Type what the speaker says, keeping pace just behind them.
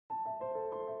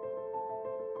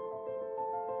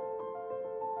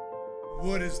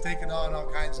Wood has taken on all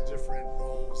kinds of different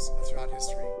roles throughout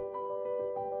history.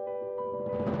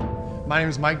 My name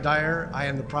is Mike Dyer. I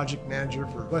am the project manager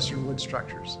for Western Wood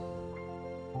Structures.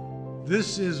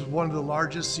 This is one of the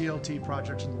largest CLT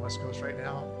projects in the West Coast right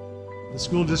now. The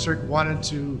school district wanted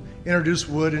to introduce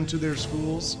wood into their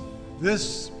schools.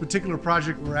 This particular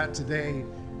project we're at today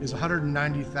is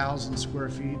 190,000 square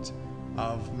feet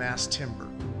of mass timber.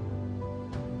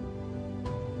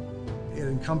 It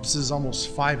encompasses almost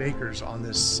 5 acres on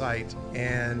this site,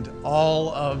 and all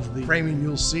of the framing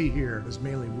you'll see here is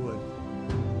mainly wood.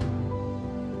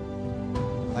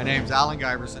 My name's Alan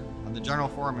Giverson. I'm the general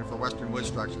foreman for Western Wood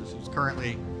Structures, who's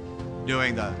currently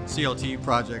doing the CLT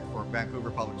project for Vancouver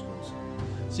Public Schools.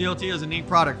 CLT is a neat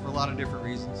product for a lot of different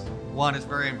reasons. One, it's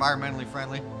very environmentally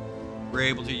friendly. We're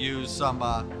able to use some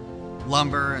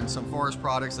lumber and some forest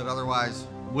products that otherwise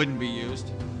wouldn't be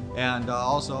used. And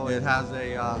also it has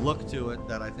a look to it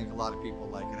that I think a lot of people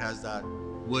like. It has that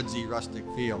woodsy, rustic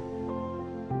feel.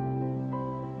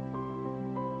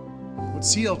 What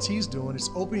CLT is doing is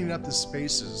opening up the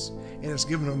spaces, and it's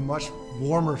giving a much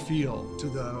warmer feel to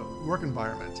the work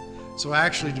environment. So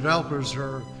actually developers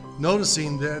are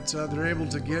noticing that they're able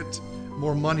to get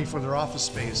more money for their office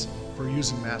space for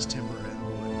using mass timber and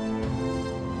wood.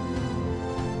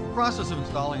 The process of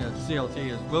installing a CLT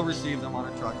is we'll receive them on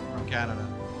a truck from Canada.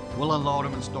 We'll unload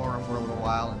them and store them for a little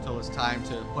while until it's time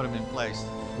to put them in place.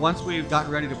 Once we've gotten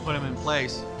ready to put them in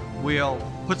place, we'll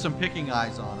put some picking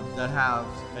eyes on them that have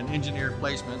an engineered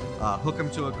placement, hook them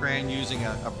to a crane using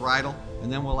a bridle, and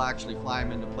then we'll actually fly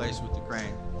them into place with the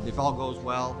crane. If all goes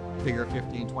well, figure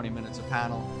 15-20 minutes a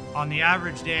panel. On the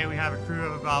average day, we have a crew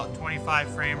of about 25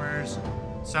 framers.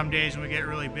 Some days when we get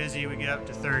really busy, we get up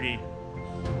to 30.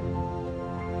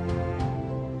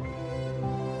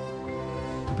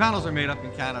 The panels are made up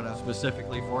in Canada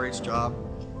specifically for each job,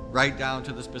 right down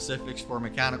to the specifics for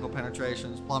mechanical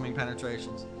penetrations, plumbing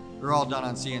penetrations. They're all done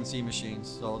on CNC machines,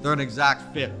 so they're an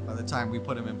exact fit by the time we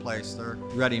put them in place. They're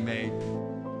ready-made.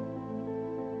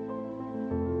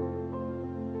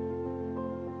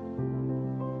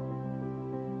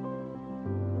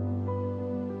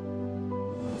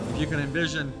 If you can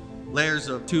envision layers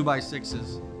of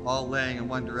 2x6s all laying in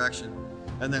one direction,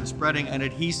 and then spreading an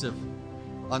adhesive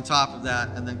on top of that,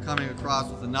 and then coming across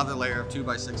with another layer of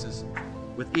 2x6s.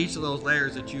 With each of those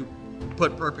layers that you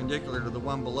put perpendicular to the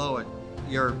one below it,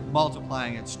 you're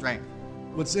multiplying its strength.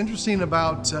 What's interesting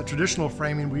about traditional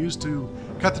framing, we used to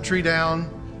cut the tree down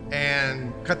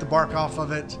and cut the bark off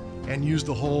of it and use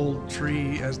the whole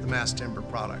tree as the mass timber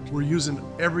product. We're using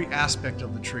every aspect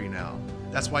of the tree now.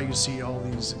 That's why you see all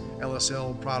these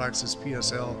LSL products as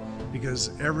PSL,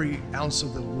 because every ounce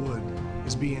of the wood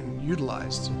is being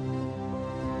utilized.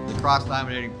 The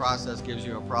cross-laminating process gives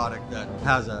you a product that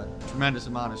has a tremendous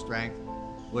amount of strength,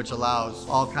 which allows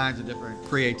all kinds of different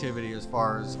creativity as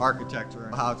far as architecture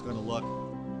and how it's going to look.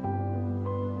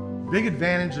 Big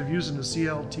advantage of using the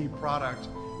CLT product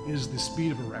is the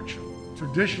speed of erection.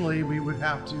 Traditionally, we would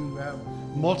have to have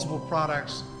multiple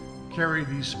products carry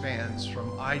these spans,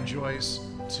 from I-joists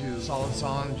to solid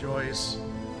sawn joists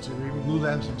to even glue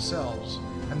labs themselves.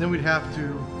 And then we'd have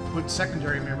to put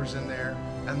secondary members in there,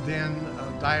 and then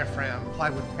a diaphragm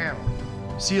plywood panel.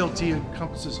 CLT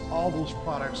encompasses all those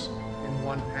products in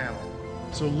one panel.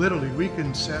 So literally we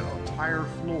can set an entire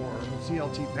floor with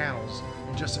CLT panels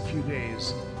in just a few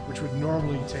days, which would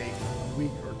normally take a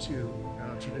week or two on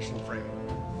a traditional framing.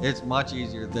 It's much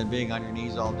easier than being on your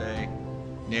knees all day,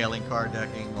 nailing car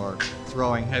decking or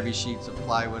throwing heavy sheets of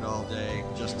plywood all day,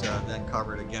 just to then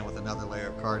cover it again with another layer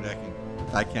of car decking.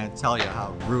 I can't tell you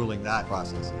how grueling that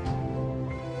process is.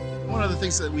 One of the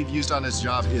things that we've used on this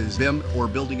job is BIM, or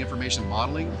building information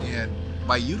modeling, and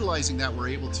by utilizing that we're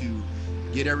able to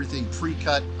get everything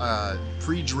pre-cut,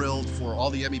 pre-drilled for all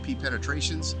the MEP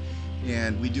penetrations,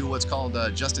 and we do what's called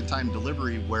just-in-time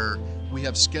delivery, where we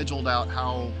have scheduled out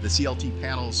how the CLT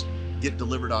panels get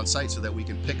delivered on site so that we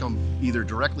can pick them either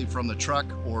directly from the truck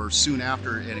or soon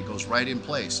after, and it goes right in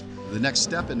place. The next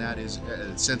step in that is,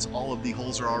 since all of the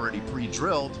holes are already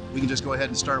pre-drilled, we can just go ahead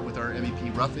and start with our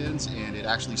MEP rough ends, and it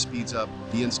actually speeds up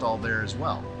the install there as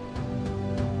well.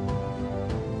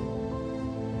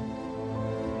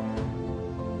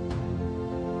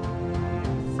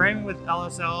 Framing with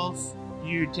LSLs,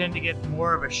 you tend to get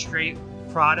more of a straight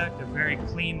product, a very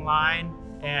clean line,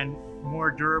 and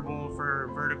more durable for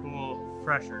vertical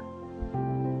pressure.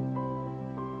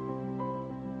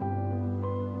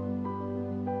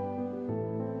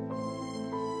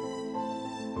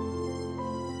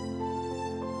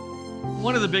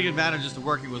 One of the big advantages to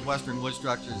working with Western Wood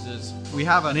Structures is we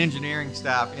have an engineering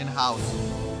staff in-house.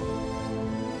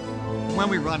 When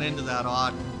we run into that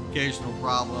odd occasional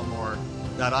problem or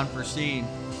that unforeseen,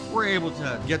 we're able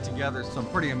to get together some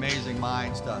pretty amazing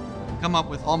minds to come up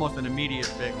with almost an immediate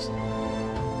fix.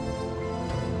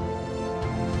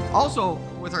 Also,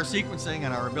 with our sequencing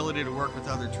and our ability to work with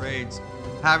other trades,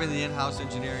 having the in-house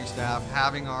engineering staff,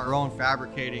 having our own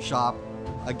fabricating shop,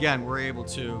 again, we're able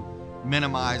to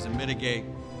minimize and mitigate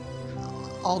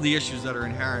all the issues that are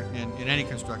inherent in any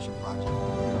construction project.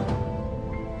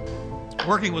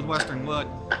 Working with Western Wood,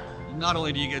 not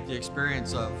only do you get the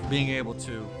experience of being able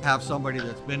to have somebody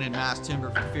that's been in mass timber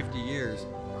for 50 years,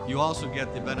 you also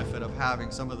get the benefit of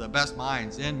having some of the best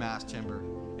minds in mass timber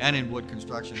and in wood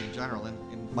construction in general, in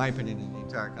my opinion, in the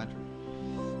entire country.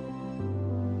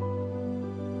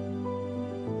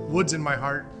 Wood's in my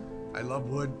heart. I love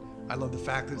wood. I love the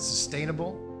fact that it's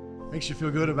sustainable. Makes you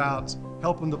feel good about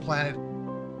helping the planet.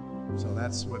 So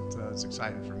that's what's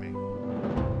exciting for me.